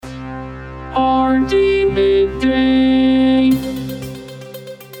Hardee Midday.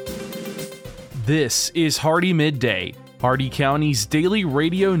 This is Hardee Midday, Hardee County's daily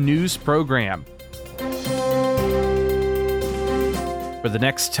radio news program. For the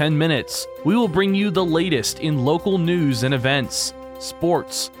next 10 minutes, we will bring you the latest in local news and events,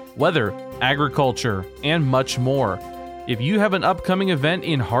 sports, weather, agriculture, and much more. If you have an upcoming event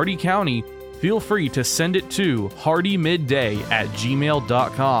in Hardee County, feel free to send it to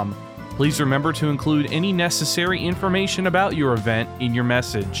hardeemidday@gmail.com. Please remember to include any necessary information about your event in your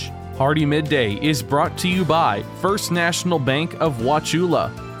message. Hardee Midday is brought to you by First National Bank of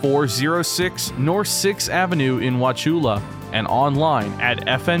Wauchula, 406 North 6th Avenue in Wauchula, and online at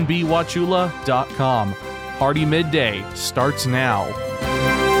fnbwauchula.com. Hardee Midday starts now.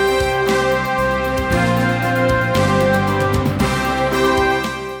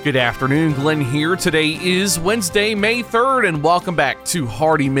 Good afternoon, Glenn here. Today is Wednesday, May 3rd, and welcome back to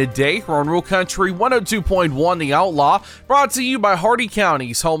Hardee Midday here on Rural Country 102.1 The Outlaw, brought to you by Hardee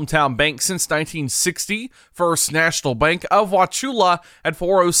County's hometown bank since 1960, First National Bank of Wauchula at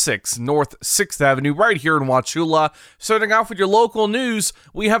 406 North 6th Avenue, right here in Wauchula. Starting off with your local news,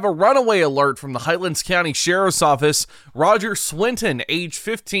 we have a runaway alert from the Highlands County Sheriff's Office. Roger Swinton, age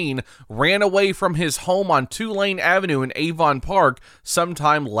 15, ran away from his home on Tulane Avenue in Avon Park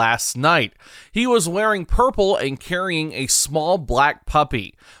sometime last night. He was wearing purple and carrying a small black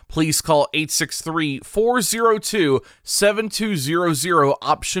puppy. Please call 863-402-7200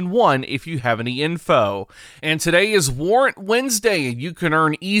 option 1 if you have any info. And today is Warrant Wednesday, and you can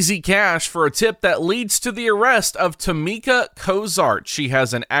earn easy cash for a tip that leads to the arrest of Tamika Cozart. She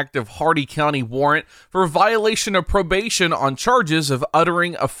has an active Hardee County warrant for violation of probation on charges of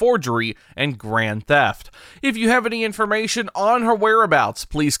uttering a forgery and grand theft. If you have any information on her whereabouts,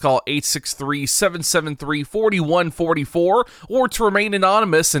 please call 863-773-4144, or to remain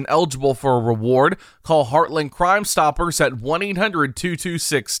anonymous and eligible for a reward, call Heartland Crime Stoppers at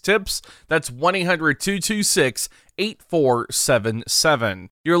 1-800-226-TIPS. That's 1-800-226-8477.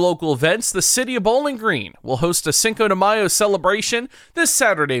 Your local events: the City of Bowling Green will host a Cinco de Mayo celebration this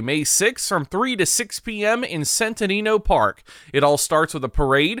Saturday, May 6th from 3 to 6 p.m. in Centenino Park. It all starts with a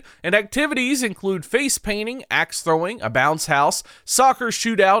parade, and activities include face painting, axe throwing, a bounce house, soccer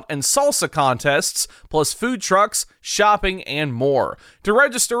shootout, and salsa contests, plus food trucks, shopping, and more. To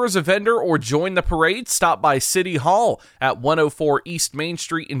register as a vendor or join the parade, stop by City Hall at 104 East Main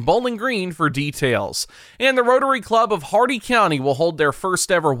Street in Bowling Green for details. And the Rotary Club of Hardee County will hold their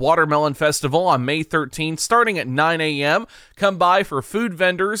first ever Watermelon Festival on May 13th, starting at 9 a.m. Come by for food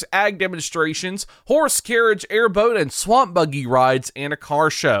vendors, ag demonstrations, horse carriage, airboat, and swamp buggy rides, and a car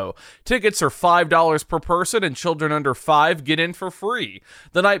show. Tickets are $5 per person, and children under 5 get in for free.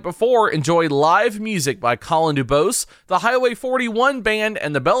 The night before, enjoy live music by Colin DuBose, the Highway 41 Band,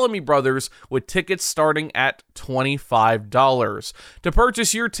 and the Bellamy Brothers, with tickets starting at $25. To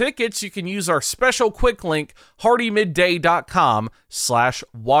purchase your tickets, you can use our special quick link,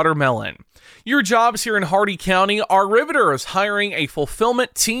 hardeemidday.com/watermelon. Your jobs here in Hardee County are Riveter is hiring a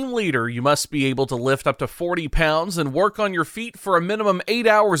fulfillment team leader. You must be able to lift up to 40 pounds and work on your feet for a minimum 8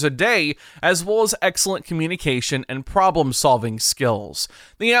 hours a day, as well as excellent communication and problem-solving skills.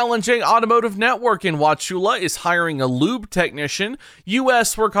 The Alan J. Automotive Network in Wauchula is hiring a lube technician,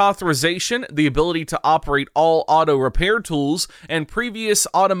 U.S. work authorization, the ability to operate all auto repair tools, and previous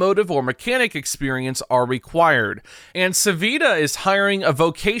automotive or mechanic experience are required. And Savita is hiring a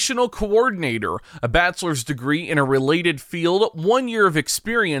vocational coordinator, a bachelor's degree in a related field, 1 year of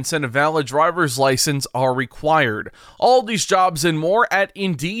experience, and a valid driver's license are required. All these jobs and more at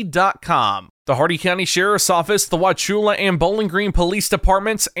Indeed.com. The Hardee County Sheriff's Office, the Wauchula and Bowling Green Police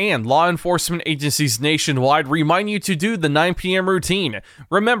Departments, and law enforcement agencies nationwide remind you to do the 9 p.m. routine.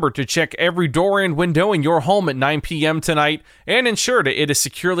 Remember to check every door and window in your home at 9 p.m. tonight, and ensure that it is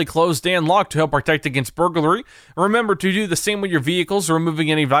securely closed and locked to help protect against burglary. Remember to do the same with your vehicles,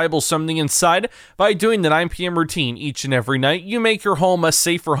 removing any valuables from the inside. By doing the 9 p.m. routine each and every night, you make your home a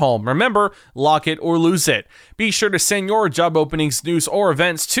safer home. Remember, lock it or lose it. Be sure to send your job openings, news, or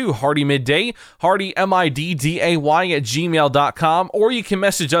events to Hardee Midday, Hardee MIDDAY at gmail.com, or you can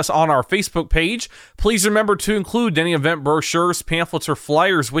message us on our Facebook page. Please remember to include any event brochures, pamphlets, or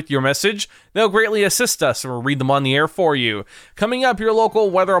flyers with your message. They'll greatly assist us, and we'll read them on the air for you. Coming up, your local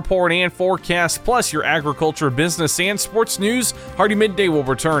weather report and forecast, plus your agriculture, business, and sports news. Hardee Midday will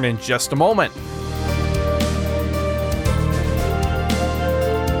return in just a moment.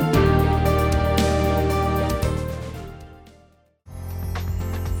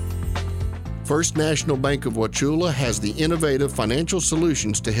 First National Bank of Wauchula has the innovative financial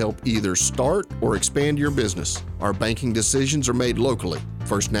solutions to help either start or expand your business. Our banking decisions are made locally.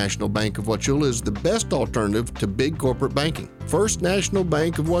 First National Bank of Wauchula is the best alternative to big corporate banking. First National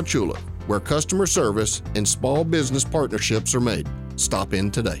Bank of Wauchula, where customer service and small business partnerships are made. Stop in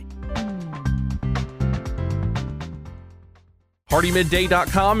today.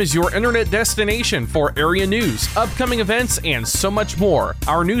 HardeeMidday.com is your internet destination for area news, upcoming events, and so much more.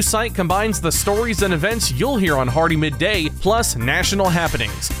 Our news site combines the stories and events you'll hear on Hardee Midday, plus national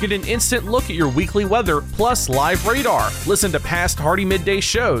happenings. Get an instant look at your weekly weather, plus live radar. Listen to past Hardee Midday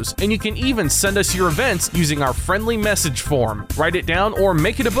shows, and you can even send us your events using our friendly message form. Write it down or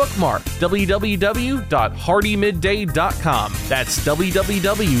make it a bookmark. www.HardeeMidday.com. That's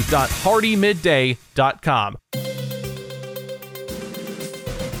www.HardeeMidday.com.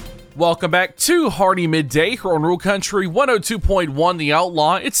 Welcome back to Hardee Midday here on Rural Country 102.1 The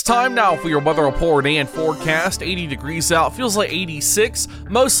Outlaw. It's time now for your weather report and forecast. 80 degrees out, feels like 86.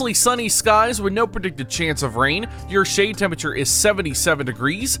 Mostly sunny skies with no predicted chance of rain. Your shade temperature is 77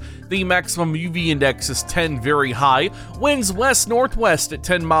 degrees. The maximum UV index is 10, very high. Winds west-northwest at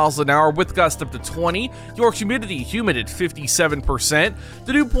 10 miles an hour with gusts up to 20. Your humidity humid at 57%.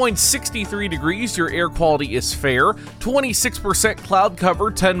 The dew point 63 degrees. Your air quality is fair. 26% cloud cover,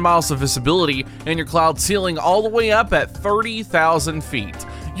 10 miles of visibility, and your cloud ceiling all the way up at 30,000 feet.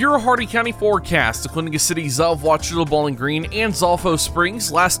 Your Hardee County forecast, including the cities of Wauchula, Bowling Green, and Zolfo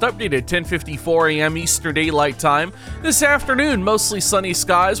Springs, last updated 10:54 a.m. Eastern Daylight Time. This afternoon, mostly sunny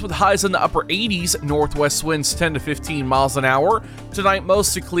skies with highs in the upper 80s, northwest winds 10 to 15 miles an hour. Tonight,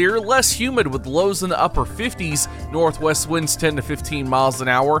 mostly clear, less humid with lows in the upper 50s, northwest winds 10 to 15 miles an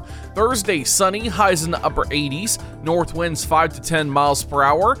hour. Thursday, sunny, highs in the upper 80s, north winds 5 to 10 miles per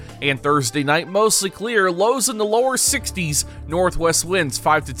hour. And Thursday night, mostly clear, lows in the lower 60s, northwest winds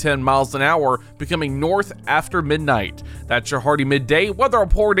 5 to 10 miles an hour, becoming north after midnight. That's your Hardee Midday weather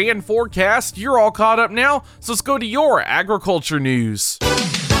report and forecast. You're all caught up now, so let's go to your agriculture news.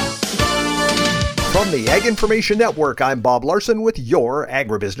 From the Ag Information Network, I'm Bob Larson with your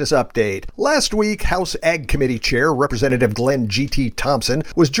Agribusiness Update. Last week, House Ag Committee Chair Representative Glenn G.T. Thompson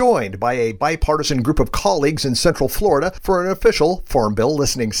was joined by a bipartisan group of colleagues in Central Florida for an official Farm Bill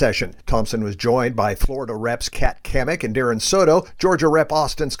listening session. Thompson was joined by Florida Reps Kat Kamek and Darren Soto, Georgia Rep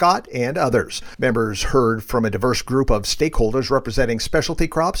Austin Scott, and others. Members heard from a diverse group of stakeholders representing specialty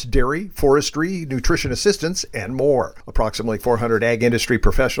crops, dairy, forestry, nutrition assistance, and more. Approximately 400 ag industry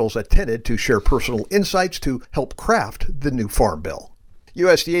professionals attended to share personal insights to help craft the new Farm Bill.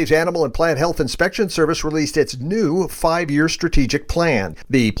 USDA's Animal and Plant Health Inspection Service released its new 5-year strategic plan.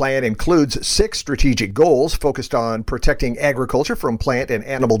 The plan includes 6 strategic goals focused on protecting agriculture from plant and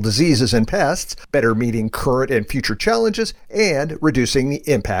animal diseases and pests, better meeting current and future challenges, and reducing the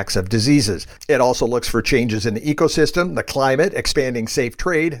impacts of diseases. It also looks for changes in the ecosystem, the climate, expanding safe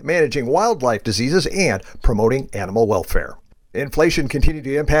trade, managing wildlife diseases, and promoting animal welfare. Inflation continued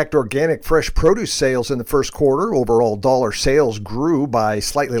to impact organic fresh produce sales in the first quarter. Overall dollar sales grew by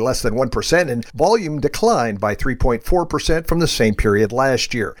slightly less than 1%, and volume declined by 3.4% from the same period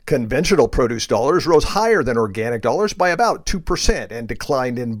last year. Conventional produce dollars rose higher than organic dollars by about 2% and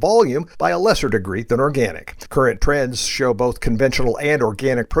declined in volume by a lesser degree than organic. Current trends show both conventional and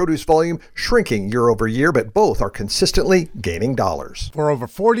organic produce volume shrinking year over year, but both are consistently gaining dollars. For over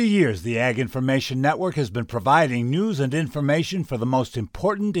 40 years, the Ag Information Network has been providing news and information for the most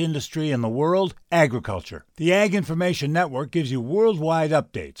important industry in the world, agriculture. The Ag Information Network gives you worldwide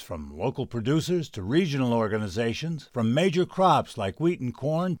updates from local producers to regional organizations, from major crops like wheat and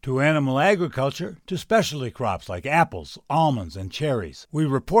corn to animal agriculture to specialty crops like apples, almonds, and cherries. We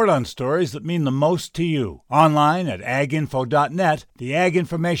report on stories that mean the most to you. Online at aginfo.net, the Ag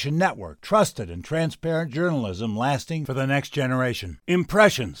Information Network, trusted and transparent journalism lasting for the next generation.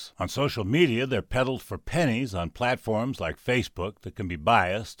 Impressions. On social media, they're peddled for pennies on platforms like Facebook that can be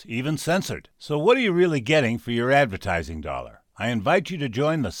biased, even censored. So what are you really getting for your advertising dollar? I invite you to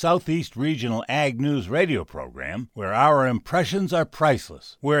join the Southeast Regional Ag News radio program, where our impressions are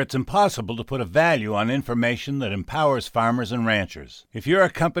priceless, where it's impossible to put a value on information that empowers farmers and ranchers. If you're a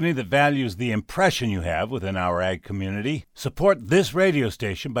company that values the impression you have within our ag community, support this radio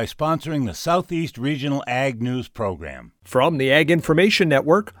station by sponsoring the Southeast Regional Ag News program. From the Ag Information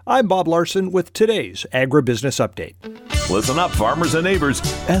Network, I'm Bob Larson with today's Agribusiness Update. Listen up, farmers and neighbors.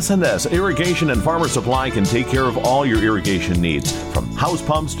 S&S Irrigation and Farmer Supply can take care of all your irrigation needs, from house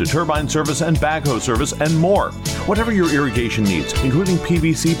pumps to turbine service and backhoe service and more. Whatever your irrigation needs, including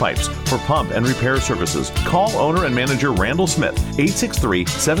PVC pipes for pump and repair services, call owner and manager Randall Smith,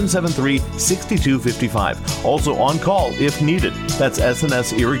 863-773-6255. Also on call if needed. That's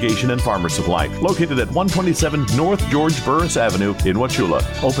S&S Irrigation and Farmer Supply, located at 127 North George Burris Avenue in Wauchula.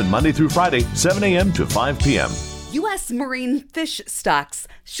 Open Monday through Friday, 7 a.m. to 5 p.m. U.S. marine fish stocks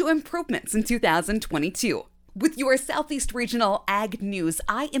show improvements in 2022. With your Southeast Regional Ag News,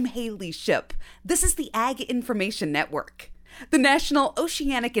 I am Haley Shipp. This is the Ag Information Network. The National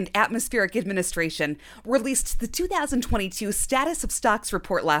Oceanic and Atmospheric Administration released the 2022 Status of Stocks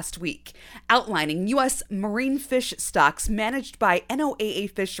report last week, outlining U.S. marine fish stocks managed by NOAA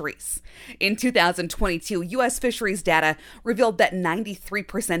Fisheries. In 2022, U.S. fisheries data revealed that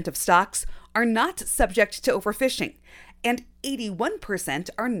 93% of stocks are not subject to overfishing, and 81%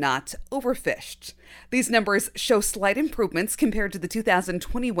 are not overfished. These numbers show slight improvements compared to the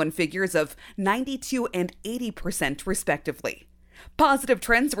 2021 figures of 92 and 80% respectively. Positive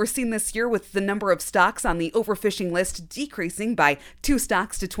trends were seen this year, with the number of stocks on the overfishing list decreasing by 2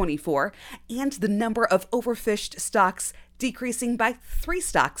 stocks to 24, and the number of overfished stocks decreasing by 3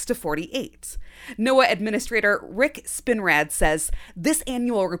 stocks to 48. NOAA Administrator Rick Spinrad says this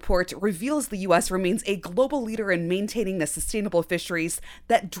annual report reveals the U.S. remains a global leader in maintaining the sustainable fisheries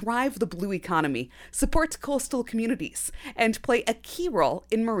that drive the blue economy, support coastal communities, and play a key role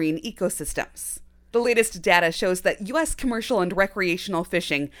in marine ecosystems. The latest data shows that U.S. commercial and recreational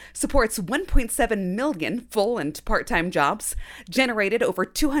fishing supports 1.7 million full and part-time jobs, generated over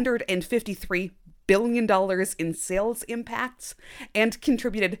 $253 billion in sales impacts, and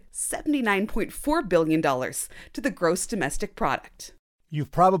contributed $79.4 billion to the gross domestic product.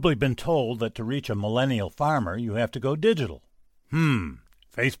 You've probably been told that to reach a millennial farmer, you have to go digital.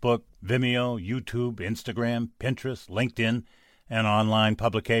 Facebook, Vimeo, YouTube, Instagram, Pinterest, LinkedIn, an online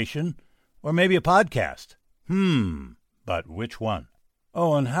publication, or maybe a podcast. But which one?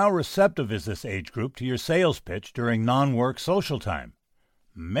 Oh, and how receptive is this age group to your sales pitch during non-work social time?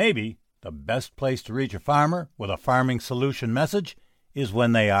 Maybe the best place to reach a farmer with a farming solution message is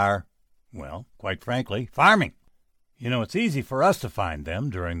when they are, well, quite frankly, farming. You know, it's easy for us to find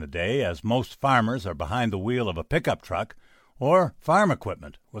them during the day, as most farmers are behind the wheel of a pickup truck or farm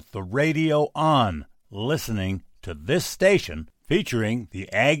equipment with the radio on, listening to this station featuring the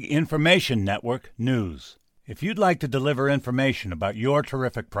Ag Information Network News. If you'd like to deliver information about your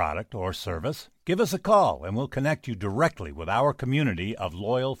terrific product or service, give us a call and we'll connect you directly with our community of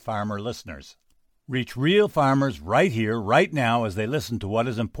loyal farmer listeners. Reach real farmers right here, right now, as they listen to what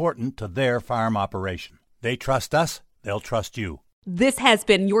is important to their farm operation. They trust us, they'll trust you. This has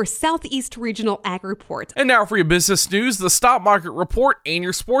been your Southeast Regional Ag Report. And now for your business news, the stock market report, and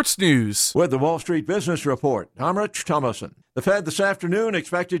your sports news. With the Wall Street Business Report, I'm Rich Thomason. The Fed this afternoon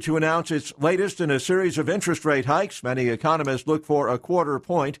expected to announce its latest in a series of interest rate hikes. Many economists look for a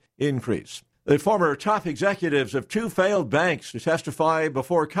quarter-point increase. The former top executives of 2 failed banks to testify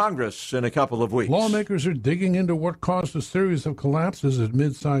before Congress in a couple of weeks. Lawmakers are digging into what caused a series of collapses at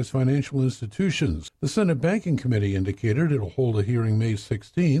mid-sized financial institutions. The Senate Banking Committee indicated it'll hold a hearing May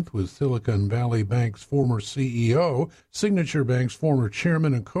 16th with Silicon Valley Bank's former CEO, Signature Bank's former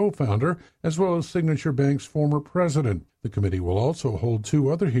chairman and co-founder, as well as Signature Bank's former president. The committee will also hold 2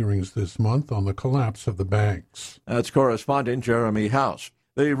 other hearings this month on the collapse of the banks. That's correspondent Jeremy House.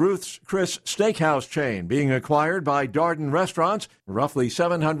 The Ruth's Chris Steakhouse chain being acquired by Darden Restaurants for roughly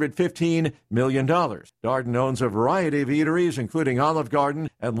 $715 million. Darden owns a variety of eateries, including Olive Garden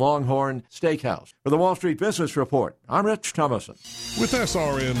and Longhorn Steakhouse. For the Wall Street Business Report, I'm Rich Thomason. With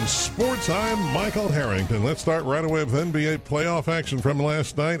SRN Sports, I'm Michael Harrington. Let's start right away with NBA playoff action from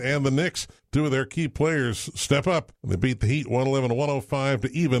last night, and the Knicks, 2 of their key players step up. They beat the Heat 111-105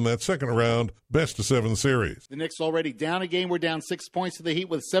 to even that second round best-of-7 series. The Knicks already down a game. We're down 6 points to the Heat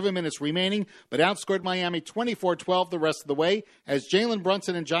with 7 minutes remaining, but outscored Miami 24-12 the rest of the way as Jalen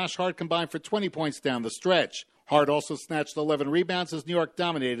Brunson and Josh Hart combined for 20 points down the stretch. Hart also snatched 11 rebounds as New York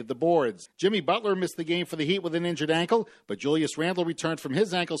dominated the boards. Jimmy Butler missed the game for the Heat with an injured ankle, but Julius Randle returned from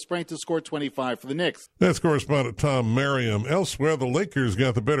his ankle sprain to score 25 for the Knicks. That's correspondent Tom Merriam. Elsewhere, the Lakers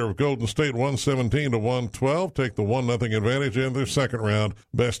got the better of Golden State 117-112, take the 1-0 advantage in their second round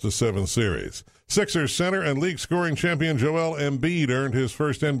best-of-7 series. Sixers center and league scoring champion Joel Embiid earned his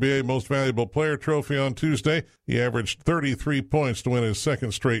first NBA Most Valuable Player trophy on Tuesday. He averaged 33 points to win his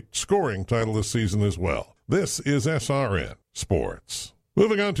second straight scoring title this season as well. This is SRN Sports.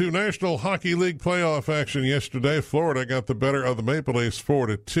 Moving on to National Hockey League playoff action yesterday, Florida got the better of the Maple Leafs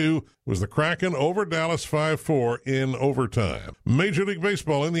 4-2. was the Kraken over Dallas 5-4 in overtime. Major League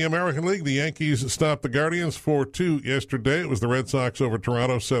Baseball in the American League, the Yankees stopped the Guardians 4-2 yesterday. It was the Red Sox over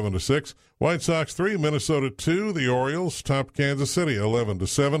Toronto 7-6. White Sox 3, Minnesota 2. The Orioles topped Kansas City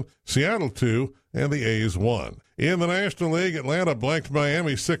 11-7. Seattle 2, and the A's 1. In the National League, Atlanta blanked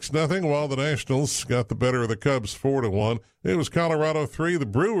Miami 6-0, while the Nationals got the better of the Cubs 4-1. It was Colorado 3, the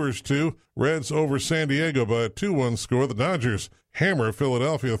Brewers 2. Reds over San Diego by a 2-1 score. The Dodgers hammer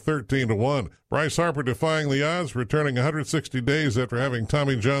Philadelphia 13-1. Bryce Harper defying the odds, returning 160 days after having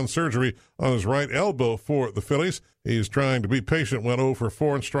Tommy John surgery on his right elbow for the Phillies. He's trying to be patient, went 0 for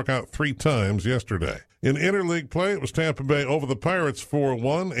 4 and struck out 3 times yesterday. In interleague play, it was Tampa Bay over the Pirates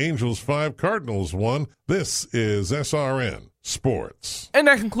 4-1, Angels 5, Cardinals 1. This is SRN Sports. And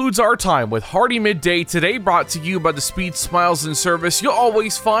that concludes our time with Hardee Midday today, brought to you by the speed, smiles, and service you'll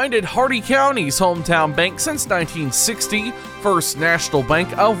always find at Hardee County's hometown bank since 1960, First National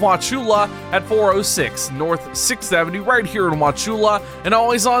Bank of Wauchula at 406 North 6th Avenue right here in Wauchula, and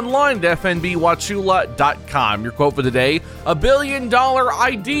always online at fnbwauchula.com. Your quote for the day, $1 billion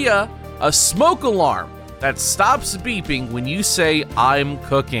idea, a smoke alarm that stops beeping when you say, "I'm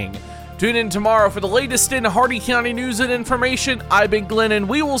cooking." Tune in tomorrow for the latest in Hardee County news and information. I've been Glenn, and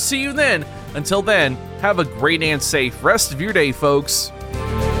we will see you then. Until then, have a great and safe rest of your day, folks.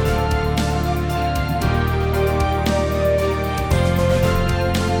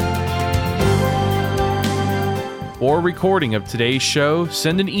 For a recording of today's show,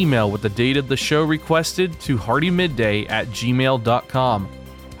 send an email with the date of the show requested to hardeemidday@gmail.com.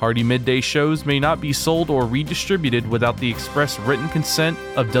 Hardee Midday shows may not be sold or redistributed without the express written consent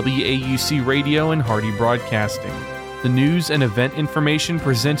of WAUC Radio and Hardee Broadcasting. The news and event information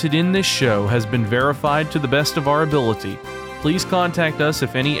presented in this show has been verified to the best of our ability. Please contact us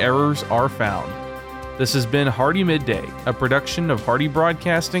if any errors are found. This has been Hardee Midday, a production of Hardee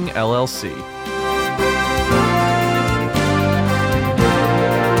Broadcasting, LLC.